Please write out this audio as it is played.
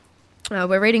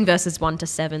We're reading verses 1 to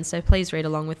 7, so please read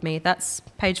along with me. That's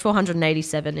page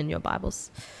 487 in your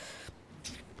Bibles.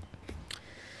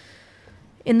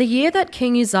 In the year that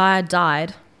King Uzziah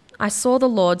died, I saw the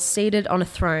Lord seated on a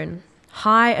throne,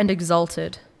 high and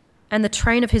exalted, and the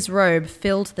train of his robe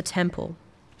filled the temple.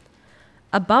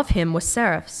 Above him were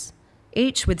seraphs,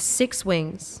 each with 6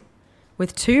 wings.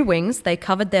 With 2 wings they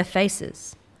covered their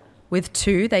faces, with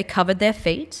 2 they covered their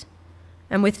feet,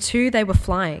 and with 2 they were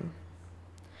flying.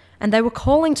 And they were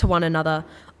calling to one another,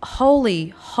 "Holy,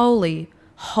 holy,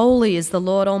 holy is the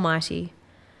Lord Almighty.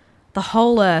 The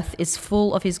whole earth is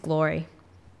full of his glory."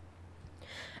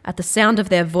 At the sound of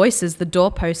their voices, the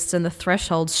doorposts and the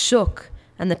thresholds shook,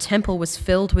 and the temple was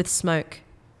filled with smoke.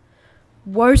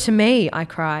 "Woe to me," I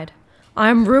cried. "I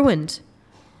am ruined,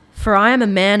 for I am a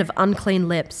man of unclean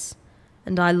lips,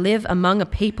 and I live among a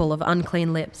people of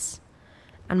unclean lips.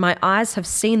 And my eyes have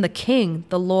seen the King,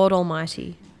 the Lord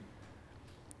Almighty."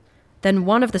 Then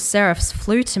one of the seraphs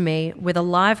flew to me with a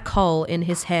live coal in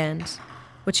his hand,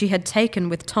 which he had taken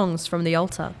with tongs from the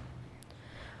altar.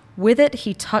 With it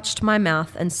he touched my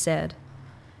mouth and said,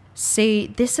 "See,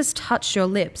 this has touched your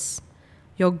lips.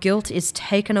 Your guilt is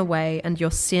taken away and your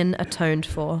sin atoned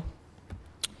for."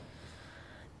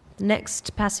 The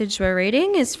next passage we're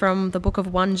reading is from the book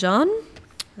of 1 John,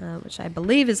 which I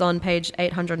believe is on page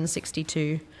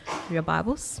 862 of your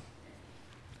Bibles.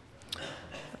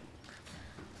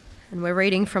 And we're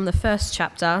reading from the first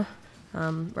chapter.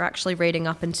 We're actually reading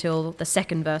up until the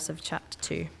second verse of chapter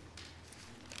 2.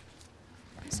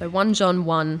 So 1 John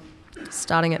 1,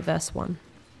 starting at verse 1.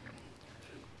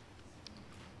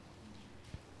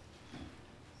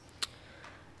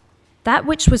 That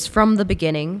which was from the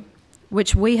beginning,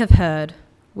 which we have heard,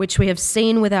 which we have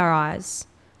seen with our eyes,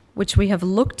 which we have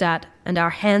looked at and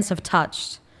our hands have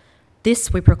touched,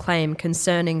 this we proclaim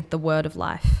concerning the word of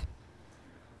life.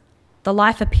 The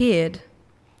life appeared,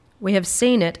 we have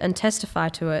seen it and testify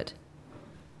to it,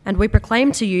 and we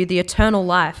proclaim to you the eternal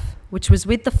life, which was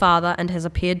with the Father and has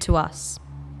appeared to us.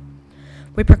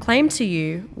 We proclaim to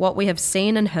you what we have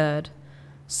seen and heard,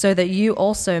 so that you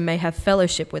also may have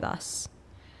fellowship with us.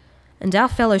 And our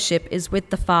fellowship is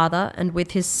with the Father and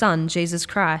with his Son, Jesus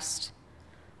Christ.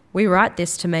 We write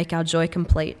this to make our joy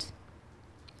complete.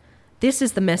 This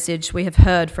is the message we have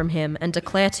heard from him and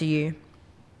declare to you.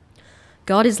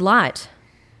 God is light.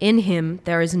 In him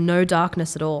there is no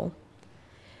darkness at all.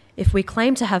 If we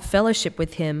claim to have fellowship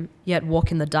with him, yet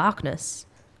walk in the darkness,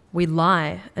 we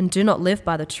lie and do not live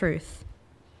by the truth.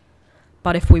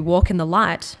 But if we walk in the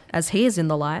light, as he is in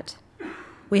the light,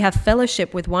 we have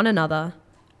fellowship with one another,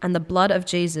 and the blood of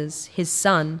Jesus, his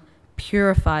Son,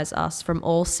 purifies us from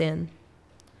all sin.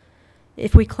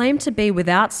 If we claim to be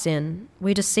without sin,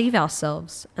 we deceive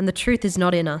ourselves, and the truth is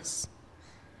not in us.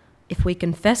 If we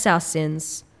confess our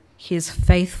sins, he is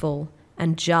faithful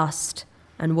and just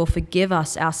and will forgive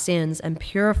us our sins and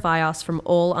purify us from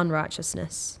all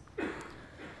unrighteousness.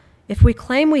 If we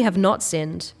claim we have not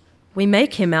sinned, we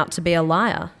make him out to be a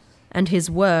liar, and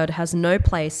his word has no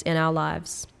place in our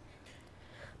lives.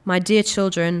 My dear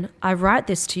children, I write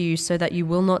this to you so that you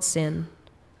will not sin.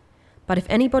 But if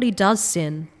anybody does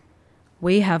sin,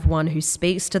 we have one who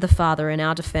speaks to the Father in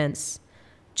our defense,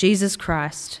 Jesus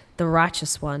Christ, the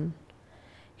righteous one.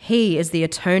 He is the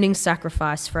atoning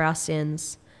sacrifice for our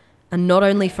sins, and not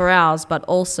only for ours, but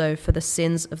also for the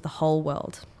sins of the whole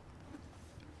world.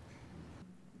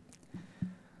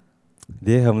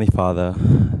 Dear Heavenly Father,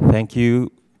 thank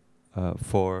you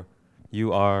for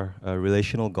you are a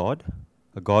relational God,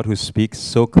 a God who speaks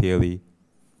so clearly.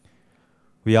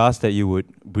 We ask that you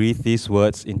would breathe these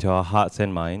words into our hearts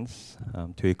and minds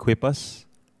to equip us,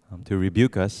 to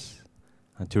rebuke us,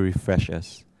 and to refresh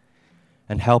us.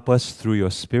 And help us through your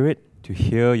Spirit to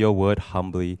hear your word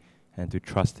humbly and to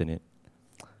trust in it.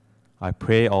 I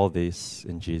pray all this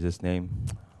in Jesus' name.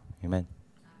 Amen.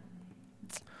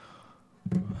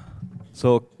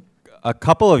 So, a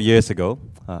couple of years ago,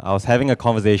 I was having a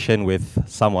conversation with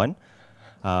someone,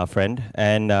 a friend,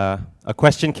 and a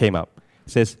question came up.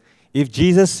 It says, if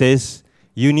Jesus says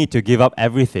you need to give up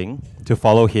everything to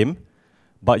follow him,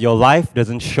 but your life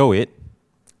doesn't show it,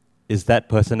 is that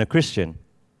person a Christian?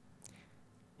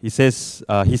 He says,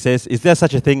 is there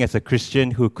such a thing as a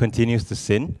Christian who continues to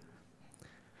sin?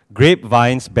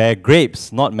 Grapevines bear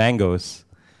grapes, not mangoes.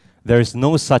 There is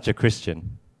no such a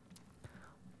Christian.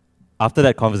 After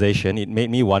that conversation, it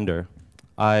made me wonder.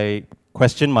 I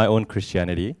questioned my own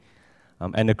Christianity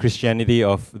and the Christianity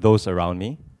of those around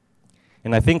me.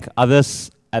 And I think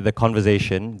others at the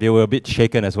conversation, they were a bit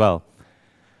shaken as well.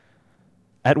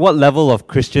 At what level of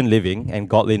Christian living and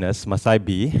godliness must I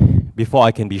be before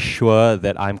I can be sure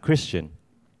that I'm Christian?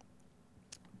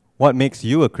 What makes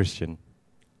you a Christian?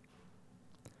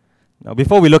 Now,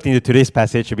 before we look into today's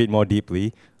passage a bit more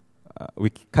deeply, we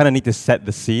kind of need to set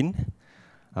the scene.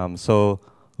 So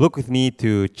look with me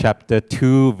to chapter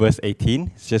 2, verse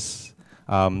 18. It's just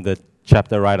the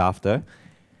chapter right after.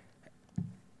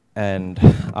 And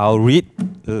I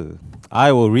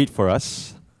will read for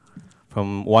us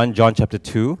from 1 John chapter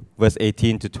 2, verse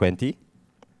 18 to 20.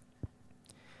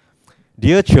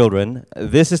 Dear children,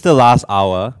 this is the last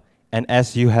hour, and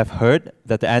as you have heard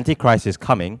that the Antichrist is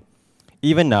coming,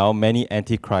 even now many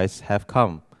Antichrists have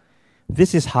come.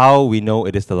 This is how we know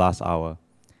it is the last hour.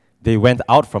 They went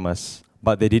out from us,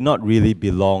 but they did not really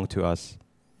belong to us.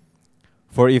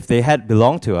 For if they had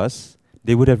belonged to us,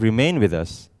 they would have remained with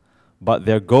us. But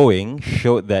their going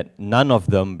showed that none of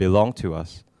them belonged to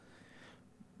us.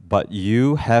 But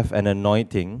you have an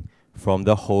anointing from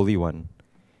the Holy One,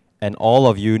 and all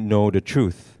of you know the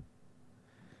truth.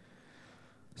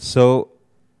 So,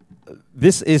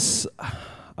 this is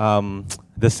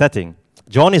the setting.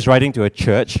 John is writing to a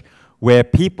church where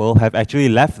people have actually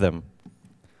left them.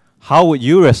 How would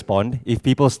you respond if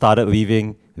people started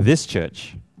leaving this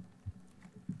church?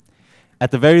 At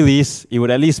the very least, it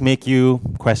would at least make you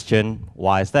question,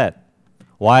 why is that?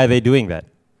 Why are they doing that?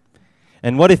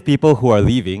 And what if people who are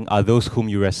leaving are those whom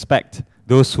you respect,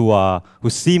 those who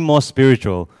seem more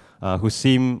spiritual, who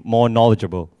seem more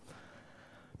knowledgeable?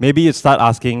 Maybe you'd start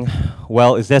asking,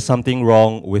 well, is there something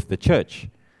wrong with the church?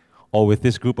 Or with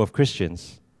this group of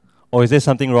Christians? Or is there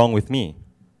something wrong with me?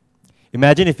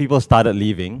 Imagine if people started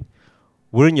leaving,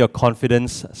 wouldn't your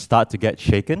confidence start to get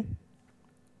shaken?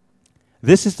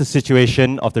 This is the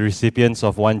situation of the recipients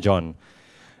of 1 John.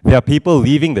 There are people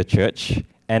leaving the church,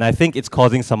 and I think it's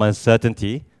causing some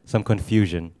uncertainty, some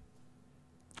confusion.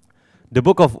 The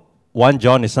book of 1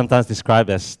 John is sometimes described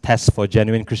as tests for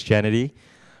genuine Christianity.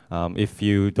 If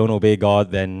you don't obey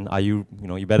God, then you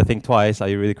better think twice. Are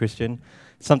you really Christian?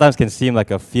 Sometimes can seem like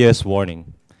a fierce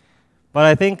warning. But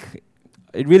I think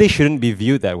it really shouldn't be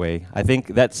viewed that way. I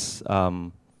think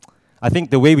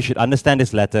the way we should understand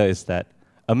this letter is that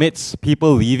amidst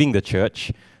people leaving the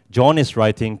church, John is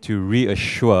writing to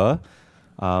reassure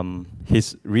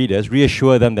his readers,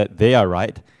 reassure them that they are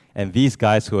right, and these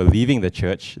guys who are leaving the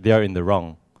church, they are in the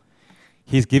wrong.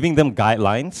 He's giving them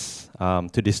guidelines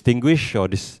to distinguish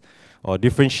or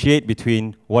differentiate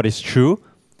between what is true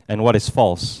and what is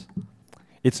false.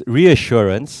 It's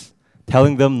reassurance,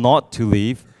 telling them not to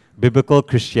leave biblical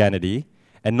Christianity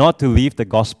and not to leave the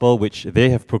gospel which they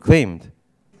have proclaimed.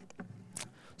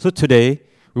 So today,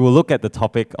 we will look at the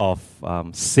topic of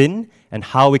sin and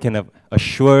how we can have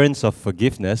assurance of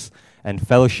forgiveness and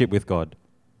fellowship with God.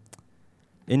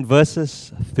 In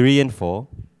verses 3 and 4,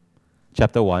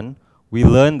 chapter 1, we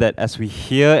learn that as we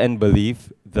hear and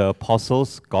believe the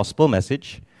apostles' gospel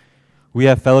message, we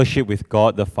have fellowship with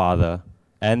God the Father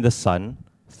and the Son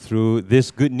through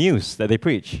this good news that they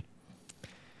preach.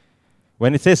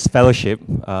 When it says fellowship,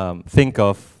 think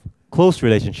of close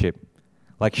relationship,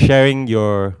 like sharing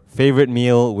your favorite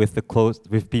meal with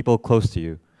people close to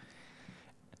you.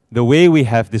 The way we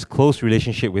have this close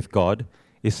relationship with God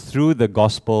is through the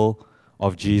gospel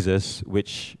of Jesus,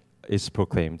 which is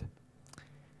proclaimed.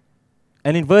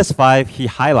 And in verse 5, he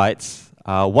highlights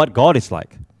what God is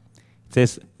like. It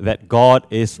says that God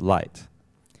is light.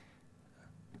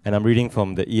 And I'm reading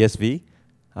from the ESV,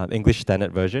 English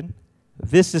Standard Version.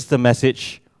 This is the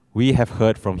message we have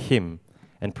heard from him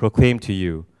and proclaimed to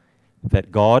you,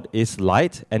 that God is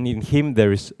light, and in him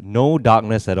there is no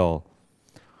darkness at all.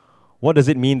 What does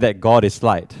it mean that God is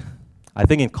light? I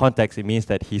think in context it means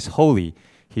that he's holy,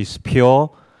 he's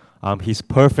pure, he's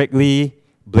perfectly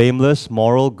blameless,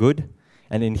 moral, good,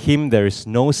 and in him there is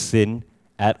no sin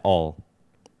at all.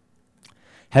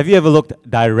 Have you ever looked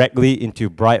directly into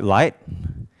bright light?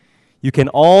 You can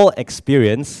all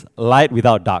experience light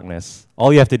without darkness.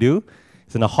 All you have to do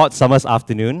is in a hot summer's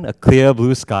afternoon, a clear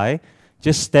blue sky,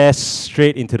 just stare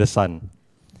straight into the sun.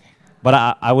 But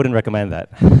I wouldn't recommend that.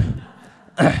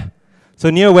 So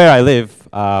near where I live,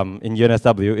 in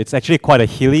UNSW, it's actually quite a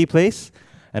hilly place.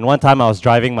 And one time I was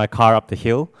driving my car up the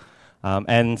hill,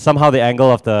 and somehow the angle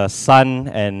of the sun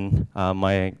and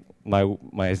my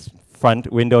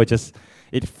front window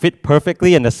it fit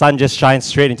perfectly, and the sun just shines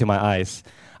straight into my eyes.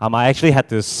 I actually had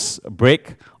to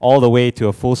brake all the way to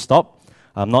a full stop,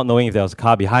 not knowing if there was a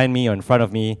car behind me or in front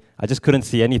of me. I just couldn't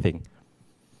see anything.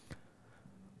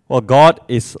 Well, God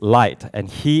is light, and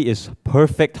he is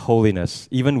perfect holiness,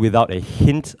 even without a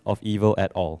hint of evil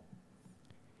at all.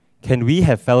 Can we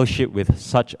have fellowship with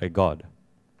such a God?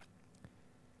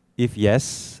 If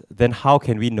yes, then how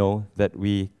can we know that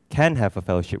we can have a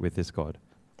fellowship with this God?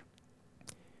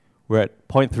 We're at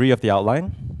point 3 of the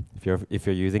outline, if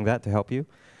you're using that to help you.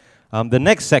 The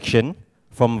next section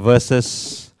from verse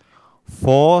 6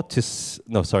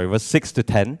 to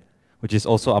 10, which is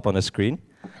also up on the screen,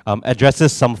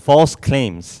 addresses some false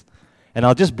claims. And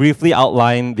I'll just briefly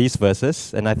outline these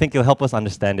verses, and I think it'll help us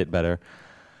understand it better.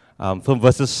 From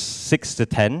verses 6 to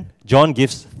 10, John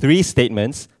gives 3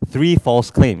 statements, 3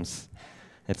 false claims.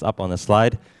 It's up on the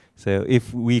slide. So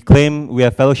if we claim we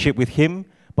have fellowship with him,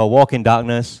 but walk in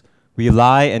darkness, we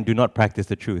lie and do not practice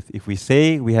the truth. If we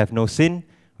say we have no sin,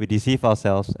 we deceive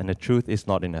ourselves, and the truth is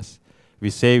not in us. We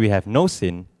say we have not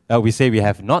sinned,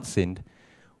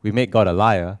 we make God a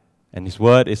liar, and his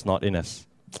word is not in us.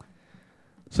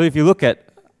 So if you look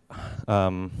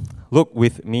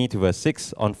with me to verse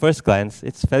 6, on first glance,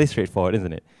 it's fairly straightforward,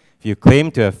 isn't it? If you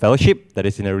claim to have fellowship, that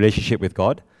is in a relationship with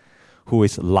God, who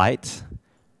is light,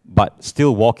 but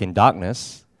still walk in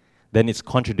darkness, then it's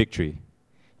contradictory.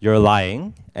 You're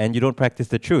lying, and you don't practice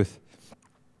the truth.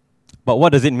 But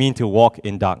what does it mean to walk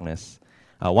in darkness?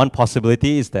 One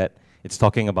possibility is that it's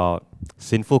talking about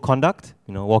sinful conduct.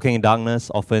 Walking in darkness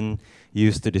often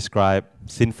used to describe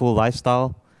sinful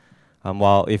lifestyle.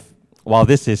 While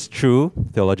this is true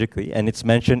theologically, and it's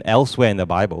mentioned elsewhere in the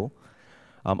Bible,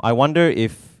 I wonder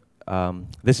if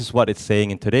this is what it's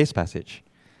saying in today's passage.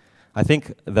 I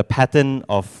think the pattern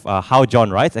of how John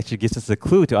writes actually gives us a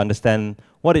clue to understand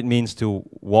what it means to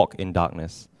walk in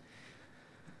darkness.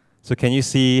 So can you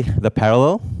see the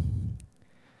parallel?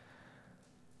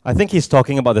 I think he's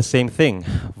talking about the same thing.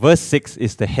 Verse 6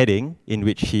 is the heading in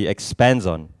which he expands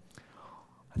on.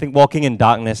 I think walking in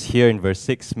darkness here in verse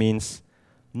 6 means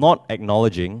not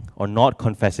acknowledging or not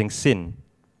confessing sin.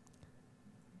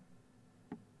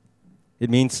 It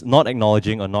means not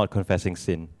acknowledging or not confessing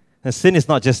sin. Now, sin is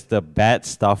not just the bad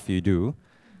stuff you do.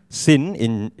 Sin,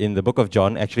 in the book of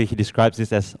John, actually he describes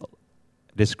it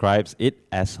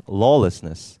as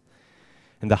lawlessness.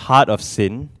 And the heart of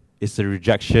sin is the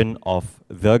rejection of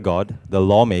the God, the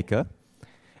lawmaker,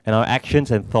 and our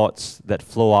actions and thoughts that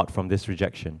flow out from this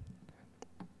rejection.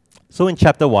 So in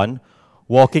chapter 1,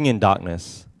 walking in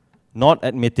darkness, not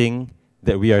admitting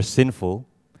that we are sinful,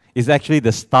 is actually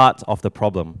the start of the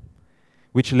problem,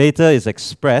 which later is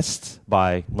expressed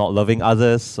by not loving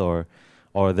others or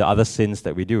the other sins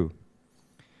that we do.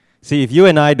 See, if you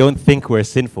and I don't think we're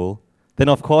sinful, then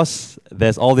of course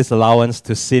there's all this allowance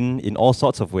to sin in all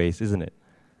sorts of ways, isn't it?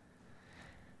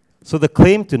 So the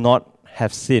claim to not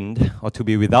have sinned or to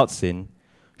be without sin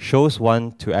shows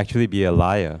one to actually be a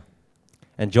liar.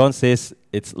 And John says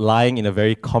it's lying in a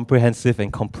very comprehensive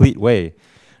and complete way,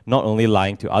 not only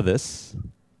lying to others,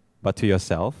 but to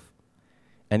yourself,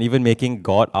 and even making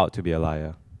God out to be a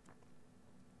liar.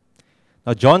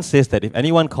 Now, John says that if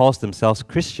anyone calls themselves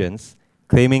Christians,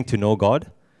 claiming to know God,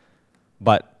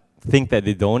 but think that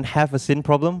they don't have a sin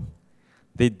problem,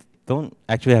 they don't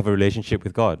actually have a relationship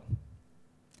with God.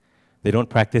 They don't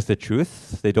practice the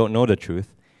truth, they don't know the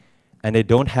truth, and they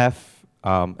don't have,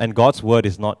 and God's word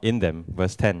is not in them,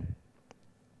 verse 10.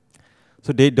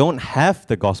 So they don't have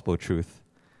the gospel truth.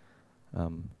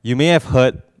 You may have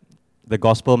heard the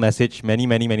gospel message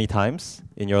many times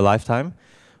in your lifetime,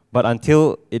 but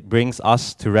until it brings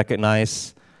us to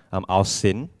recognize our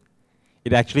sin,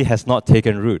 it actually has not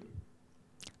taken root.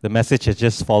 The message has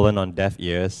just fallen on deaf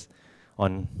ears,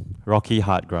 on rocky,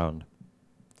 hard ground.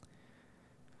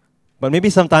 But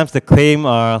maybe sometimes the claim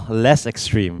are less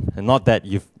extreme, and not that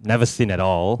you've never sinned at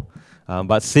all,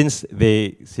 but since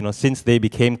they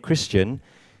became Christian,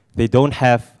 they don't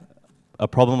have a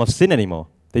problem of sin anymore.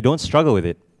 They don't struggle with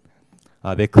it.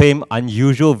 They claim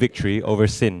unusual victory over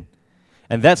sin,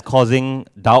 and that's causing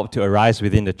doubt to arise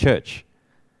within the church.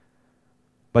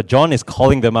 But John is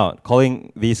calling them out,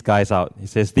 calling these guys out. He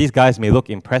says, these guys may look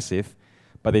impressive,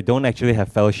 but they don't actually have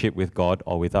fellowship with God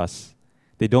or with us.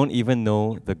 They don't even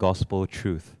know the gospel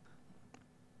truth.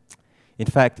 In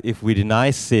fact, if we deny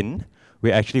sin,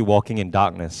 we're actually walking in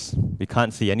darkness. We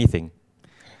can't see anything.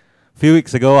 A few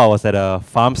weeks ago, I was at a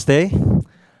farm stay,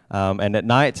 and at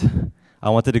night, I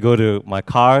wanted to go to my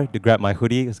car to grab my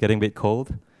hoodie. It was getting a bit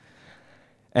cold.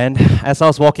 And as I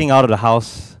was walking out of the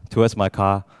house towards my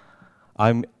car,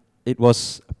 it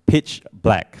was pitch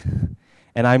black.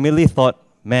 And I immediately thought,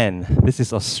 man, this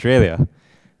is Australia.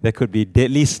 There could be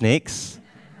deadly snakes,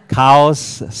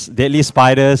 cows, deadly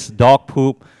spiders, dog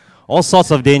poop, all sorts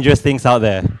of dangerous things out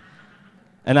there.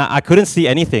 And I couldn't see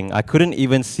anything. I couldn't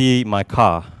even see my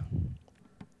car.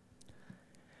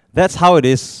 That's how it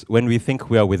is when we think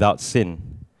we are without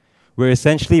sin. We're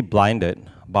essentially blinded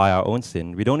by our own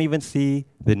sin. We don't even see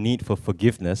the need for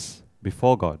forgiveness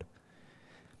before God.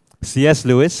 C.S.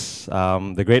 Lewis,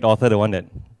 the great author, the one that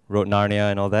wrote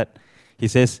Narnia and all that, he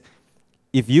says,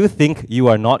 if you think you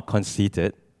are not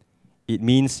conceited, it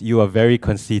means you are very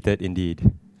conceited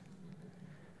indeed.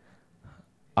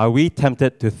 Are we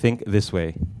tempted to think this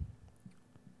way?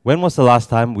 When was the last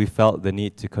time we felt the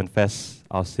need to confess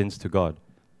our sins to God?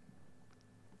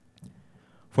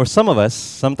 For some of us,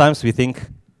 sometimes we think,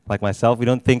 like myself, we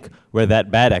don't think we're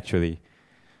that bad actually.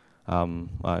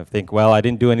 I think, well, I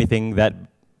didn't do anything that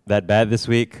bad this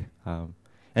week.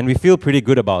 And we feel pretty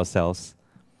good about ourselves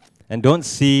and don't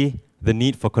see the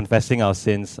need for confessing our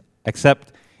sins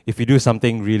except if we do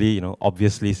something really,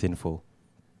 obviously sinful.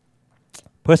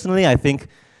 Personally, I think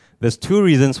there's two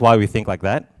reasons why we think like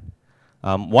that.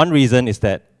 One reason is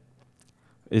that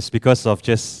it's because of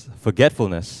just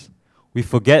forgetfulness. We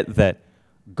forget that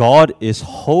God is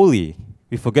holy.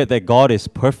 We forget that God is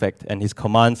perfect and His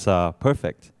commands are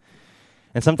perfect.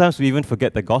 And sometimes we even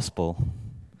forget the gospel.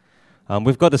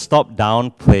 We've got to stop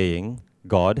downplaying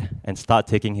God and start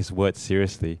taking His word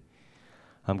seriously.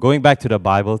 Going back to the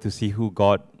Bible to see who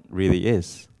God really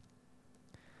is.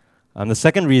 The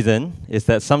second reason is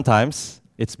that sometimes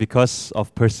it's because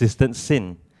of persistent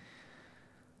sin.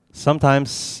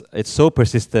 Sometimes it's so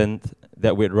persistent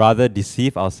that we'd rather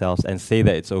deceive ourselves and say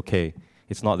that it's okay.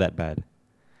 It's not that bad.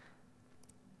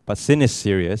 But sin is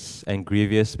serious and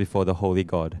grievous before the holy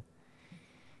God.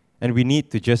 And we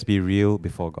need to just be real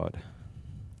before God.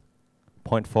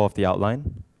 Point 4 of the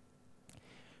outline.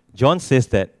 John says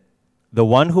that the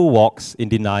one who walks in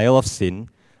denial of sin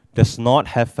does not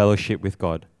have fellowship with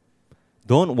God.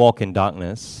 Don't walk in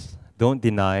darkness. Don't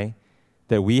deny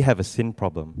that we have a sin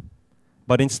problem.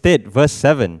 But instead, verse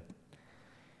 7,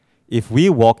 if we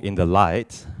walk in the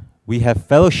light, we have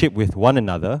fellowship with one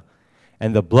another,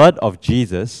 and the blood of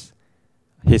Jesus,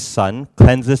 His Son,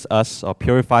 cleanses us or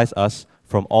purifies us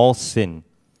from all sin.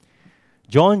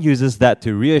 John uses that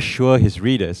to reassure his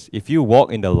readers, if you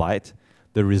walk in the light,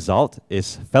 the result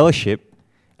is fellowship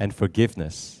and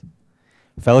forgiveness.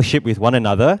 Fellowship with one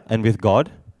another and with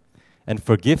God, and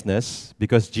forgiveness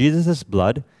because Jesus'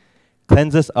 blood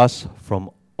cleanses us from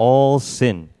all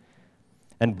sin.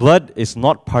 And blood is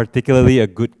not particularly a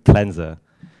good cleanser,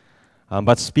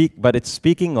 but it's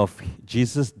speaking of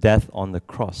Jesus' death on the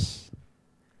cross.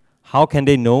 How can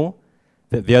they know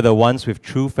that they are the ones with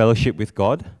true fellowship with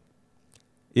God?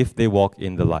 If they walk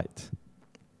in the light.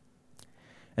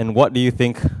 And what do you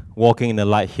think walking in the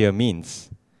light here means?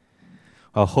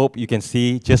 I hope you can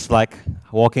see, just like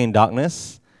walking in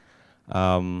darkness,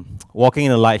 walking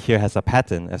in the light here has a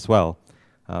pattern as well.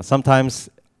 Sometimes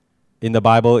in the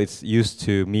Bible it's used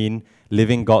to mean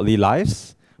living godly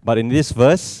lives, but in this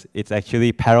verse it's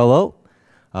actually parallel.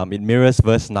 It mirrors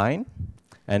verse 9,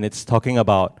 and it's talking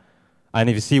about, and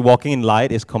if you see walking in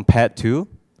light is compared to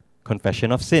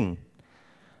confession of sin.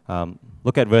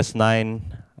 Look at verse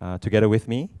 9 together with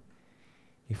me.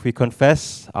 If we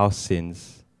confess our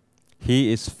sins,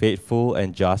 He is faithful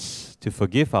and just to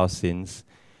forgive our sins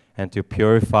and to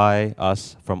purify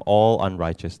us from all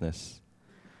unrighteousness.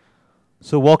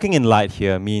 So walking in light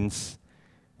here means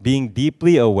being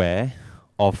deeply aware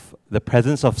of the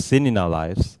presence of sin in our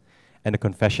lives and the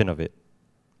confession of it.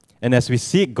 And as we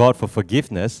seek God for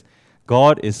forgiveness,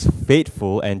 God is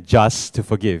faithful and just to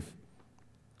forgive.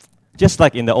 Just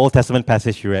like in the Old Testament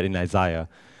passage you read in Isaiah.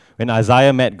 When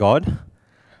Isaiah met God,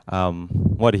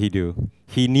 what did he do?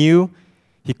 He knew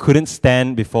he couldn't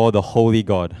stand before the holy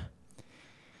God.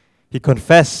 He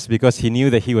confessed because he knew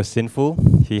that he was sinful.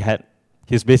 He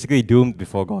was basically doomed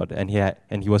before God, and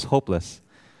he was hopeless.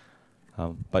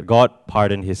 But God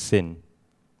pardoned his sin.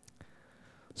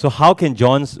 So how can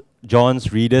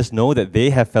John's readers know that they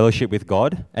have fellowship with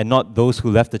God and not those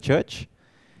who left the church?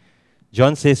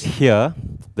 John says here,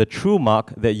 the true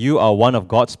mark that you are one of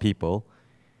God's people,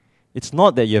 it's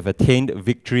not that you have attained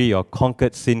victory or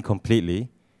conquered sin completely.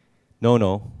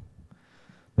 No.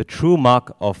 The true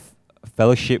mark of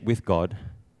fellowship with God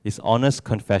is honest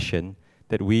confession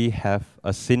that we have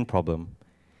a sin problem,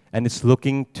 and it's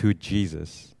looking to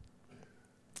Jesus.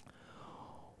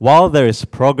 While there is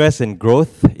progress and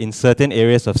growth in certain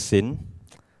areas of sin,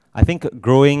 I think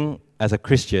growing as a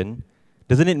Christian,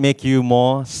 doesn't it make you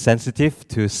more sensitive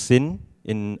to sin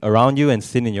around you and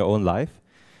sin in your own life?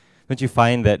 Don't you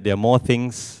find that there are more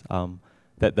things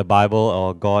that the Bible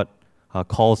or God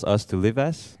calls us to live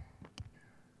as?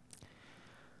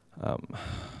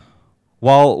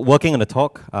 While working on the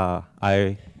talk,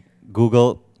 I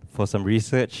Googled for some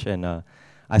research, and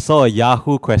I saw a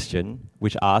Yahoo question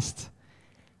which asked,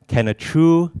 can a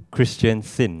true Christian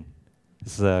sin?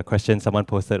 This is a question someone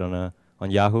posted on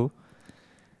Yahoo.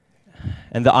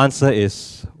 And the answer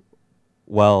is,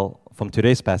 well, from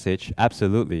today's passage,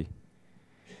 absolutely.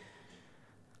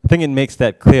 I think it makes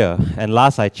that clear. And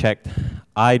last I checked,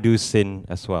 I do sin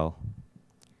as well.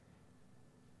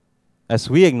 As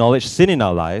we acknowledge sin in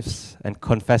our lives and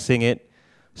confessing it,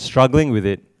 struggling with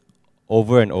it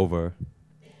over and over,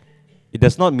 it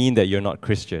does not mean that you're not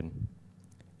Christian.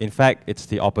 In fact, it's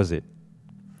the opposite.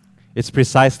 It's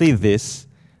precisely this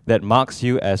that marks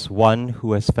you as one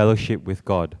who has fellowship with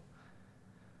God.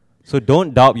 So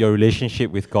don't doubt your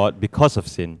relationship with God because of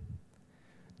sin.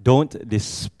 Don't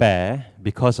despair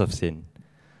because of sin.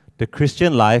 The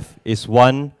Christian life is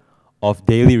one of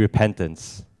daily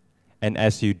repentance, and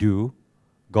as you do,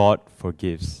 God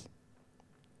forgives.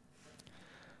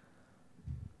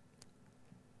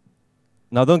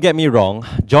 Now, don't get me wrong,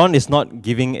 John is not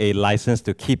giving a license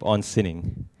to keep on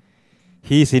sinning.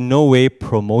 He is in no way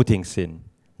promoting sin,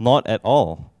 not at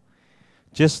all.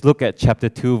 Just look at chapter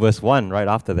 2, verse 1, right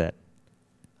after that.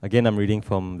 Again, I'm reading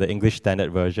from the English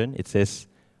Standard Version. It says,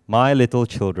 "My little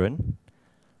children,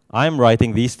 I am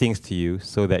writing these things to you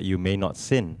so that you may not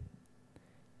sin."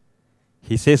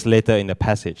 He says later in the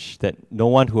passage that no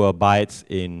one who abides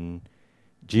in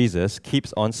Jesus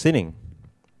keeps on sinning.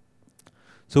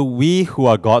 So we who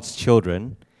are God's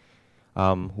children,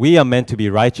 we are meant to be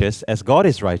righteous as God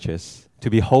is righteous, to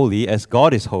be holy as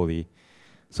God is holy.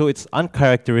 So it's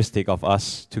uncharacteristic of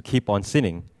us to keep on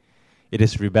sinning. It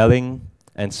is rebelling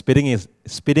and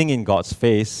spitting in God's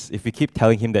face if we keep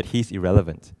telling him that he's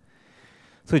irrelevant.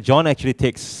 So John actually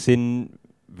takes sin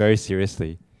very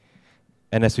seriously.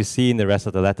 And as we see in the rest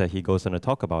of the letter, he goes on to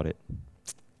talk about it.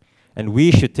 And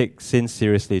we should take sin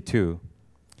seriously too,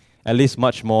 at least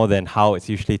much more than how it's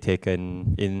usually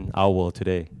taken in our world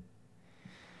today.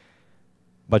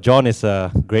 But John is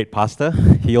a great pastor.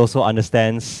 He also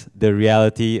understands the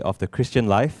reality of the Christian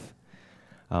life,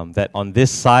 that on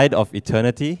this side of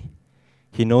eternity,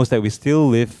 he knows that we still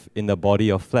live in the body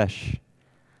of flesh.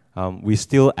 We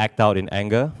still act out in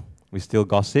anger, we still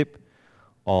gossip,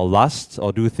 or lust,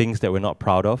 or do things that we're not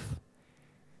proud of.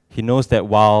 He knows that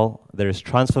while there is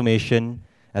transformation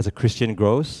as a Christian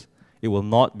grows, it will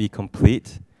not be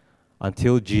complete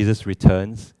until Jesus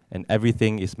returns and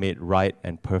everything is made right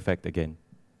and perfect again.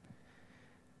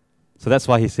 So that's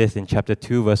why he says in chapter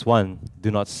 2, verse 1,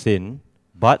 "Do not sin,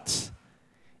 but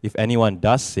if anyone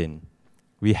does sin,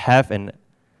 we have an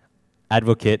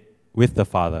advocate with the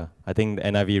Father." I think the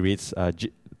NIV reads,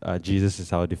 "Jesus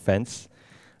is our defense."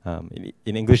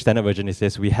 In English Standard Version, it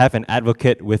says, "We have an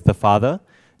advocate with the Father,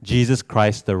 Jesus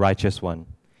Christ, the righteous one."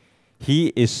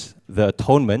 He is the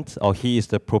atonement, or he is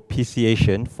the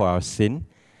propitiation for our sin,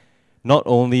 not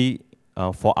only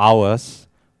for ours,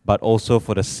 but also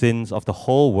for the sins of the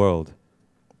whole world.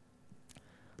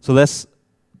 So let's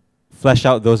flesh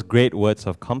out those great words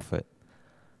of comfort.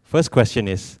 First question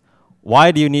is, why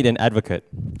do you need an advocate?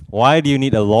 Why do you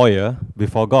need a lawyer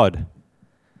before God?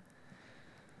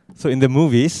 So in the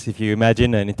movies, if you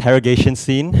imagine an interrogation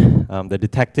scene, the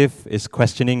detective is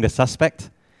questioning the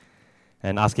suspect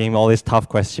and asking him all these tough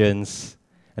questions,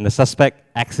 and the suspect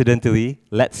accidentally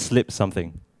lets slip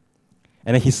something.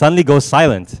 And then he suddenly goes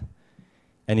silent,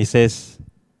 and he says,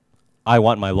 "I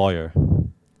want my lawyer."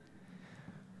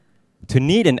 To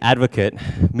need an advocate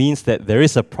means that there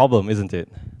is a problem, isn't it?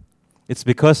 It's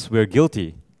because we're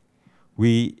guilty.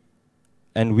 We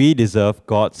deserve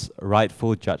God's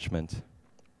rightful judgment.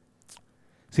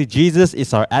 See, Jesus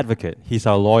is our advocate. He's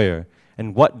our lawyer.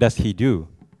 And what does he do?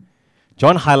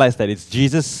 John highlights that it's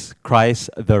Jesus Christ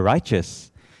the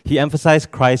righteous. He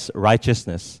emphasized Christ's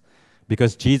righteousness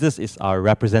because Jesus is our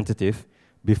representative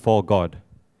before God.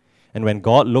 And when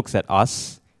God looks at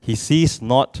us, he sees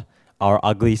not our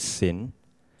ugly sin,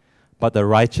 but the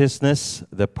righteousness,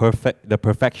 the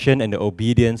perfection, and the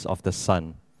obedience of the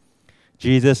Son.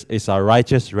 Jesus is our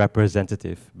righteous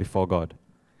representative before God.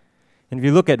 And if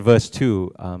you look at verse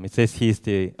 2, it says he is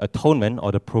the atonement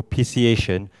or the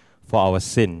propitiation for our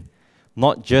sin.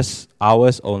 Not just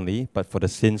ours only, but for the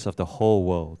sins of the whole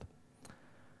world.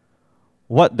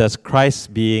 What does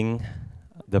Christ being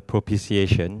the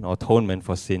propitiation or atonement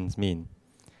for sins mean?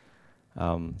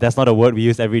 That's not a word we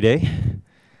use every day.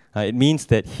 It means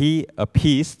that he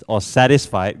appeased or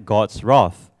satisfied God's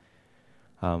wrath,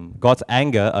 God's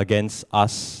anger against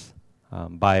us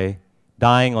by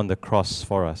dying on the cross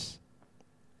for us.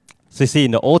 So you see,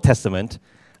 in the Old Testament,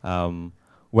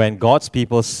 when God's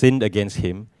people sinned against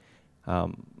him,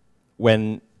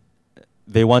 when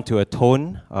they want to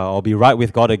atone or be right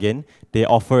with God again, they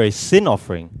offer a sin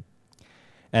offering.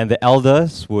 And the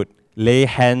elders would lay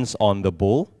hands on the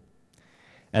bull,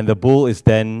 and the bull is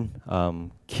then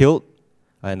killed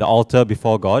in the altar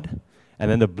before God, and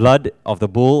then the blood of the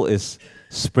bull is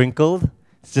sprinkled.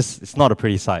 It's not a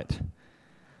pretty sight.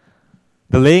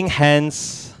 The laying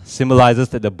hands symbolizes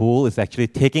that the bull is actually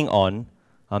taking on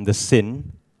the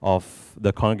sin of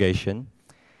the congregation,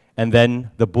 and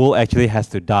then the bull actually has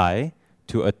to die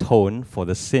to atone for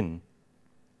the sin.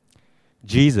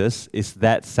 Jesus is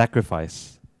that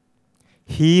sacrifice.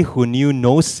 He who knew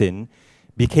no sin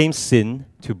became sin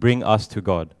to bring us to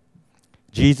God.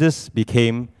 Jesus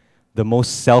became the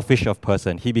most selfish of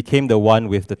person. He became the one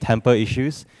with the temper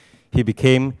issues. He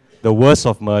became the worst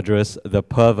of murderers, the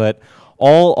pervert.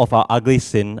 All of our ugly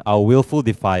sin, our willful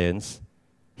defiance,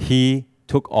 he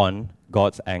took on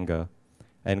God's anger.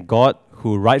 And God,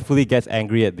 who rightfully gets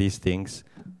angry at these things,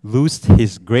 loosed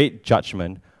his great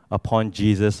judgment upon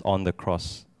Jesus on the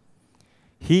cross.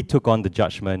 He took on the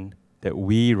judgment that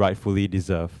we rightfully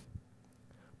deserve,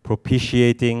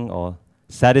 propitiating or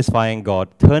satisfying God,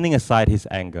 turning aside his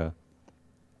anger.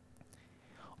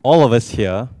 All of us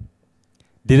here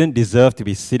didn't deserve to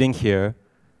be sitting here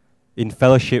in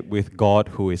fellowship with God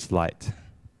who is light,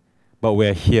 but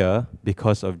we're here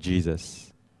because of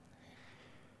Jesus.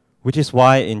 Which is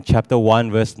why in chapter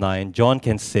 1, verse 9, John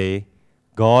can say,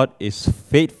 God is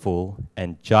faithful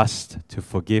and just to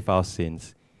forgive our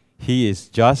sins. He is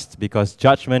just because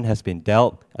judgment has been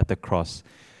dealt at the cross.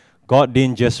 God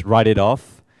didn't just write it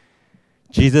off.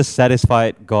 Jesus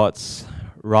satisfied God's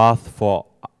wrath for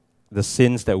the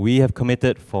sins that we have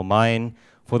committed, for mine,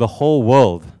 for the whole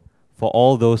world, for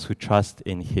all those who trust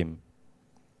in him.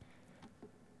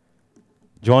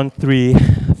 John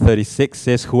 3:36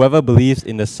 says, whoever believes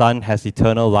in the Son has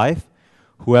eternal life.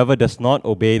 Whoever does not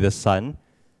obey the Son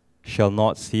shall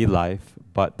not see life,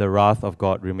 but the wrath of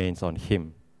God remains on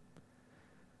him.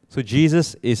 So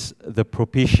Jesus is the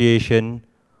propitiation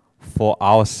for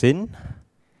our sin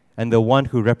and the one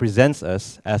who represents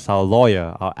us as our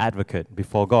lawyer, our advocate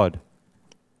before God.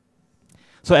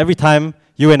 So every time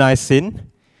you and I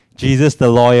sin, Jesus the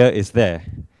lawyer is there.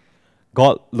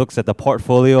 God looks at the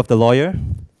portfolio of the lawyer,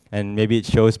 and maybe it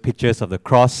shows pictures of the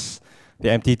cross,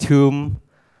 the empty tomb,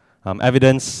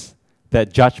 evidence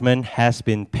that judgment has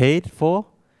been paid for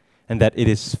and that it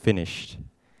is finished.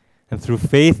 And through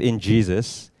faith in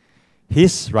Jesus,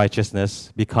 his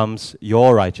righteousness becomes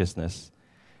your righteousness.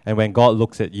 And when God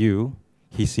looks at you,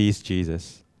 he sees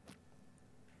Jesus.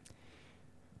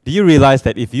 Do you realize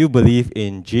that if you believe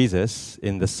in Jesus,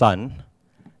 in the Son,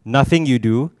 nothing you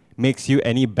do makes you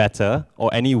any better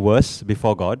or any worse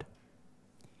before God?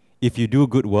 If you do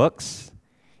good works,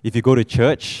 if you go to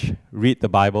church, read the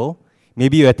Bible,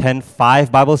 maybe you attend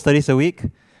 5 Bible studies a week,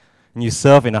 and you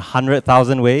serve in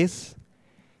 100,000 ways,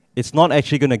 it's not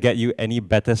actually going to get you any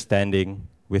better standing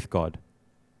with God.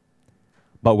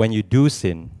 But when you do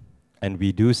sin, and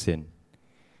we do sin,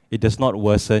 it does not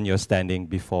worsen your standing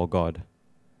before God.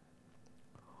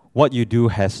 What you do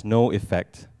has no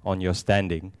effect on your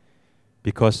standing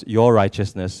because your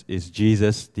righteousness is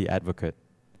Jesus the advocate.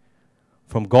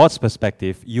 From God's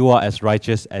perspective, you are as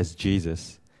righteous as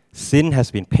Jesus. Sin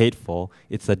has been paid for.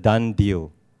 It's a done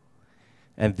deal.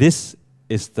 And this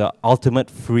is the ultimate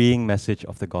freeing message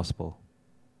of the gospel.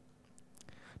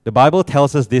 The Bible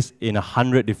tells us this in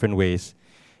 100 different ways,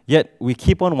 yet we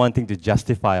keep on wanting to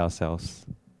justify ourselves.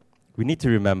 We need to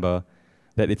remember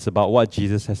that it's about what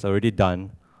Jesus has already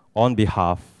done on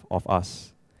behalf of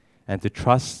us and to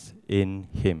trust in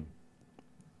him.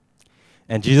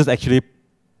 And Jesus actually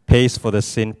pays for the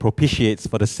sin, propitiates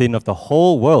for the sin of the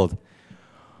whole world.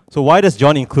 So why does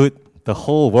John include the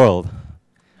whole world?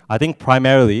 I think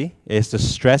primarily is to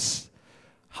stress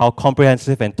how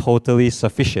comprehensive and totally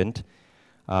sufficient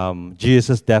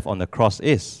Jesus' death on the cross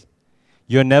is.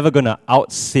 You're never going to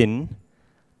out-sin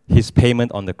his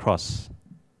payment on the cross.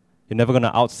 You're never going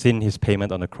to out-sin his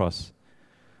payment on the cross.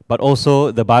 But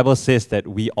also, the Bible says that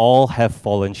we all have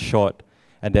fallen short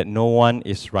and that no one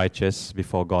is righteous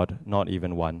before God, not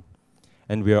even one.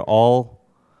 And we are all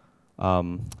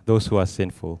those who are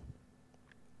sinful.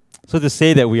 So to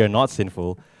say that we are not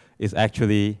sinful is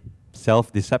actually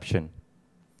self-deception.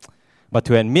 But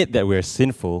to admit that we're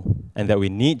sinful and that we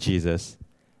need Jesus,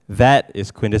 that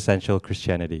is quintessential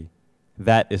Christianity.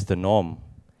 That is the norm.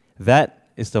 That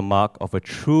is the mark of a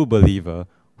true believer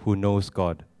who knows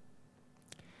God.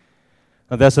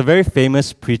 Now, there's a very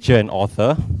famous preacher and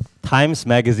author. Times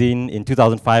Magazine in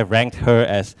 2005 ranked her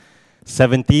as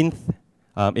 17th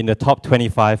in the top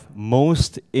 25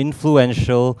 most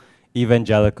influential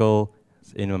evangelical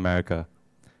in America.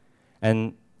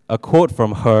 And a quote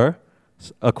from her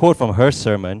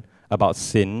sermon about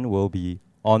sin will be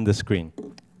on the screen.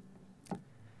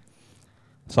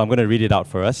 So I'm going to read it out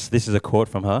for us. This is a quote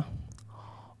from her.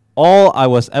 All I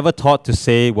was ever taught to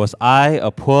say was, I,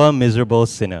 a poor, miserable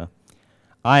sinner.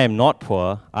 I am not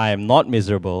poor, I am not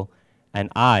miserable,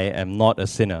 and I am not a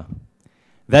sinner.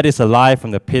 That is a lie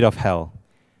from the pit of hell.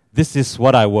 This is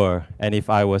what I were, and if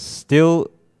I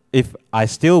still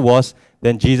was,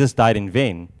 then Jesus died in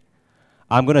vain.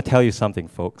 I'm going to tell you something,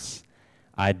 folks.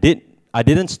 I I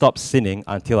didn't stop sinning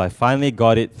until I finally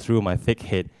got it through my thick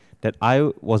head that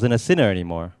I wasn't a sinner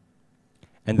anymore.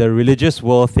 And the religious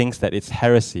world thinks that it's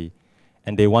heresy,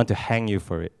 and they want to hang you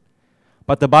for it.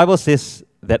 But the Bible says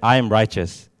that I am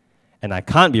righteous, and I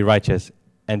can't be righteous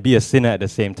and be a sinner at the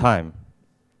same time.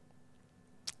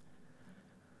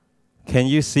 Can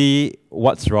you see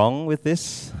what's wrong with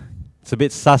this? It's a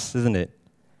bit sus, isn't it?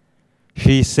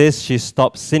 She says she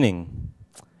stopped sinning.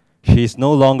 She is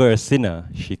no longer a sinner,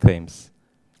 she claims.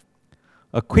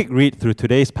 A quick read through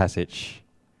today's passage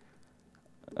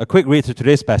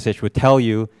would tell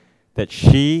you that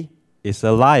she is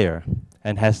a liar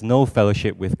and has no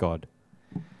fellowship with God.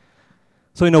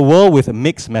 So in a world with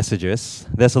mixed messages,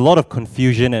 there's a lot of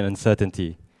confusion and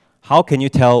uncertainty. How can you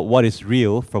tell what is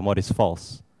real from what is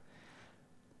false?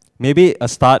 Maybe a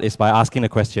start is by asking the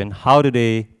question, how do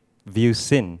they view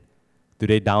sin? Do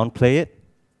they downplay it?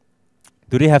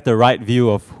 Do they have the right view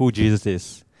of who Jesus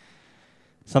is?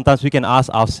 Sometimes we can ask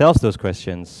ourselves those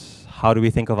questions. How do we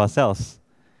think of ourselves?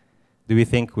 Do we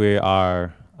think we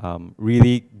are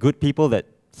really good people that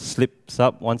slips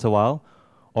up once a while?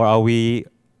 Or are we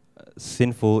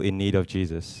sinful in need of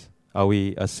Jesus? Are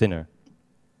we a sinner?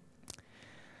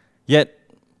 Yet,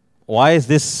 why is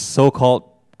this so-called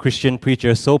Christian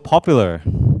preacher so popular?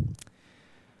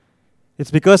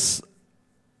 It's because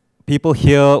people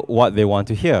hear what they want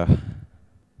to hear.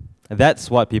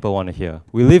 That's what people want to hear.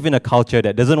 We live in a culture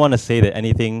that doesn't want to say that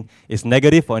anything is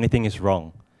negative or anything is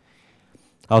wrong.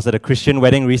 I was at a Christian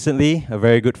wedding recently, a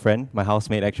very good friend, my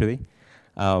housemate actually.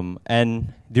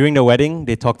 And during the wedding,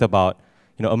 they talked about,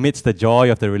 amidst the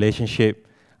joy of the relationship,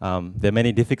 there are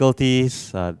many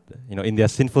difficulties. In their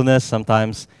sinfulness,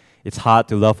 sometimes it's hard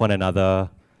to love one another.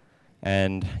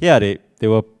 And yeah, they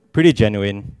were pretty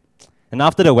genuine. And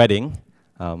after the wedding,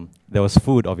 there was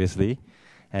food, obviously.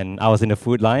 And I was in the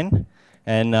food line.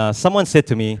 And someone said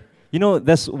to me,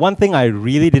 there's one thing I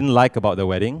really didn't like about the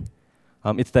wedding.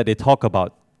 It's that they talk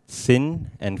about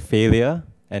sin and failure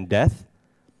and death.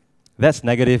 That's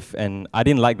negative, and I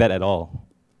didn't like that at all.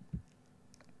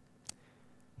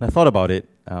 And I thought about it.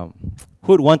 Who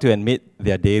would want to admit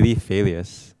their daily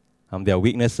failures, their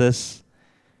weaknesses,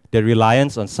 their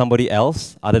reliance on somebody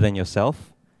else other than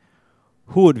yourself?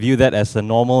 Who would view that as a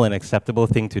normal and acceptable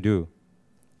thing to do?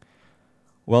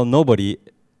 Well, nobody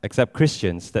except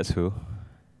Christians, that's who.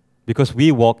 Because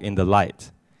we walk in the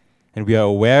light, and we are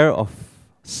aware of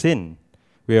sin.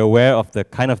 We are aware of the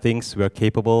kind of things we are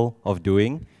capable of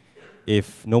doing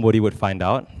if nobody would find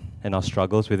out, and our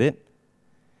struggles with it.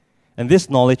 And this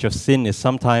knowledge of sin is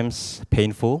sometimes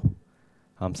painful,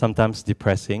 sometimes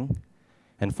depressing,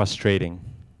 and frustrating.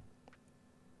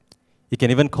 It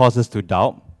can even cause us to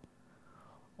doubt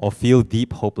or feel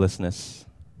deep hopelessness.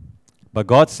 But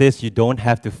God says you don't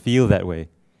have to feel that way.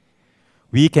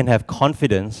 We can have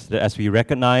confidence that as we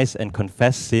recognize and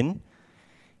confess sin,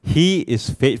 He is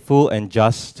faithful and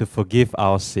just to forgive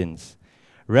our sins.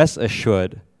 Rest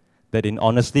assured that in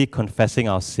honestly confessing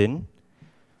our sin,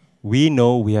 we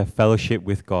know we have fellowship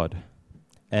with God.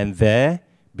 And there,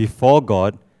 before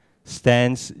God,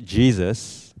 stands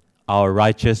Jesus, our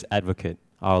righteous advocate,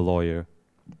 our lawyer.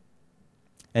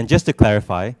 And just to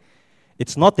clarify,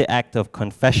 it's not the act of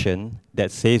confession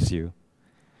that saves you,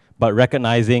 but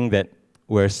recognizing that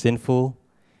we're sinful,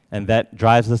 and that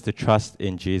drives us to trust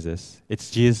in Jesus.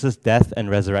 It's Jesus' death and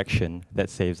resurrection that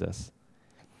saves us.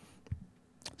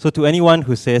 So to anyone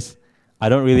who says, I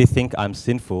don't really think I'm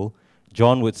sinful,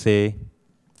 John would say,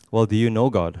 well, do you know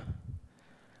God?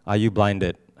 Are you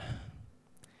blinded?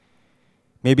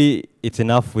 Maybe it's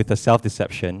enough with a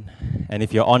self-deception, and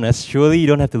if you're honest, surely you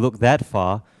don't have to look that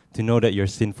far to know that you're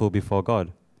sinful before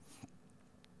God.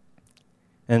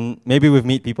 And maybe we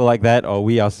meet people like that, or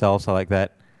we ourselves are like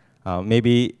that.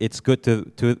 Maybe it's good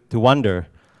to wonder,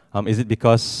 is it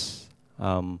because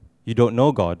you don't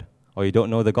know God, or you don't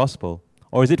know the gospel?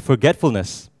 Or is it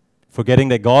forgetfulness, forgetting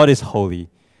that God is holy?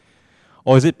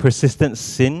 Or is it persistent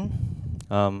sin,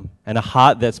 and a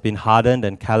heart that's been hardened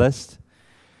and calloused?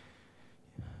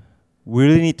 We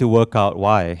really need to work out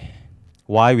why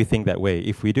we think that way,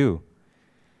 if we do.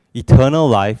 Eternal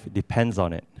life depends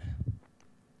on it.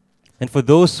 And for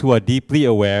those who are deeply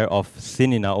aware of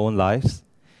sin in our own lives,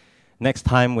 next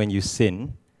time when you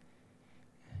sin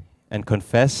and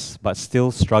confess but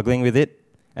still struggling with it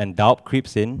and doubt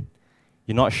creeps in,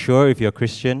 you're not sure if you're a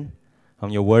Christian,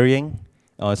 you're worrying,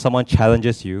 someone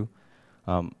challenges you,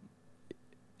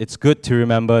 it's good to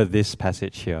remember this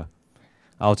passage here.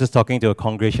 I was just talking to a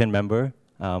congregation member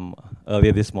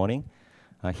earlier this morning.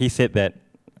 He said that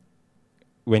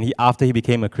after he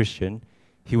became a Christian,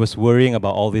 he was worrying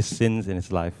about all these sins in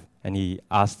his life, and he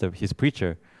asked his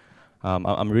preacher,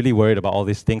 I'm really worried about all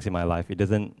these things in my life. It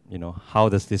doesn't, how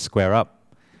does this square up?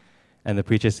 And the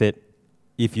preacher said,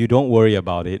 if you don't worry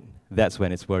about it, that's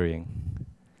when it's worrying.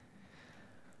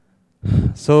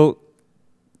 So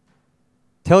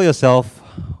tell yourself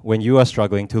when you are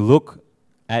struggling to look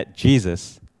at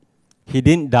Jesus. He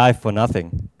didn't die for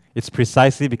nothing. It's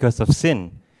precisely because of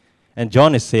sin. And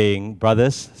John is saying,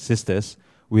 brothers, sisters,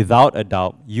 without a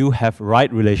doubt, you have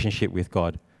right relationship with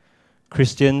God.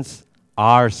 Christians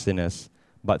are sinners,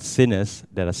 but sinners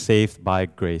that are saved by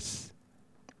grace.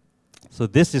 So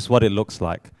this is what it looks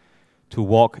like to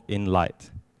walk in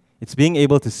light. It's being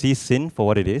able to see sin for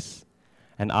what it is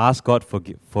and ask God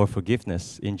for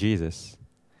forgiveness in Jesus.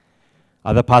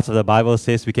 Other parts of the Bible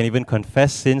says we can even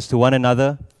confess sins to one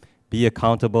another, be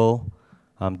accountable,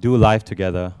 do life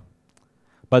together.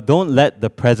 But don't let the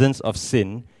presence of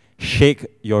sin shake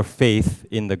your faith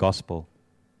in the gospel.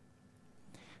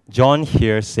 John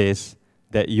here says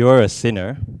that you're a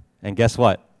sinner, and guess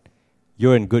what?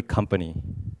 You're in good company.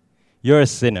 You're a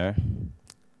sinner,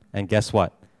 and guess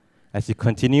what? As you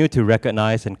continue to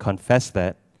recognize and confess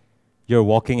that, you're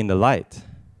walking in the light.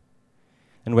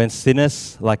 And when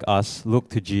sinners like us look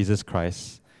to Jesus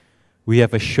Christ, we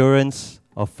have assurance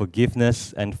of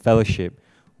forgiveness and fellowship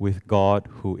with God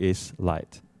who is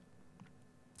light.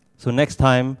 So next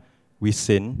time we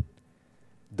sin,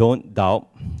 don't doubt,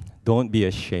 don't be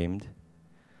ashamed,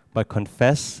 but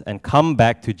confess and come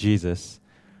back to Jesus.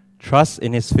 Trust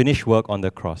in His finished work on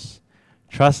the cross.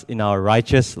 Trust in our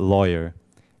righteous lawyer,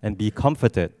 and be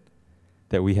comforted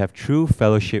that we have true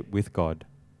fellowship with God.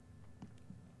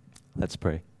 Let's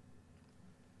pray.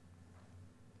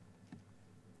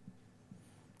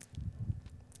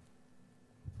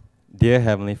 Dear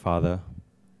Heavenly Father,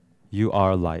 you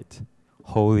are light,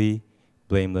 holy,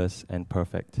 blameless, and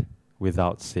perfect,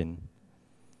 without sin.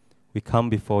 We come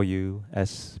before you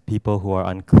as people who are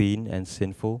unclean and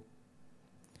sinful.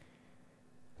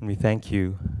 And we thank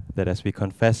you that as we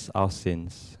confess our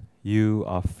sins, you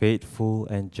are faithful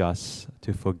and just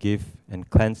to forgive and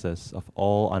cleanse us of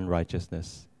all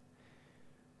unrighteousness.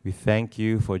 We thank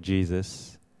you for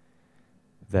Jesus,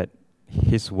 that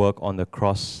His work on the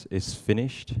cross is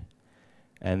finished,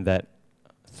 and that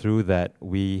through that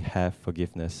we have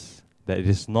forgiveness, that it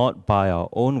is not by our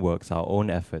own works, our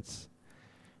own efforts.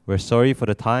 We're sorry for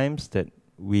the times that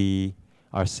we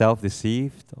are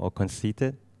self-deceived or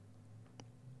conceited.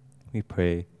 We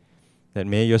pray that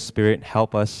may your Spirit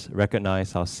help us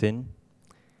recognize our sin,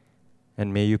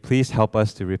 and may you please help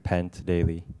us to repent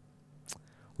daily.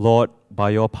 Lord,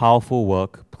 by your powerful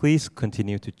work, please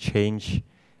continue to change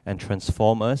and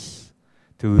transform us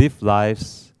to live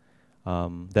lives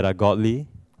that are godly,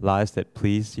 lives that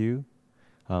please you,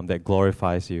 that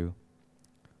glorifies you.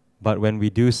 But when we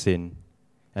do sin,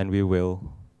 and we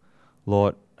will,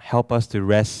 Lord, help us to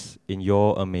rest in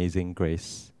your amazing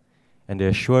grace and the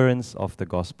assurance of the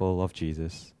gospel of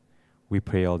Jesus. We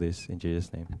pray all this in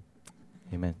Jesus' name.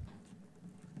 Amen.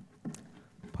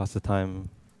 Pass the time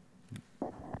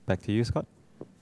back to you, Scott.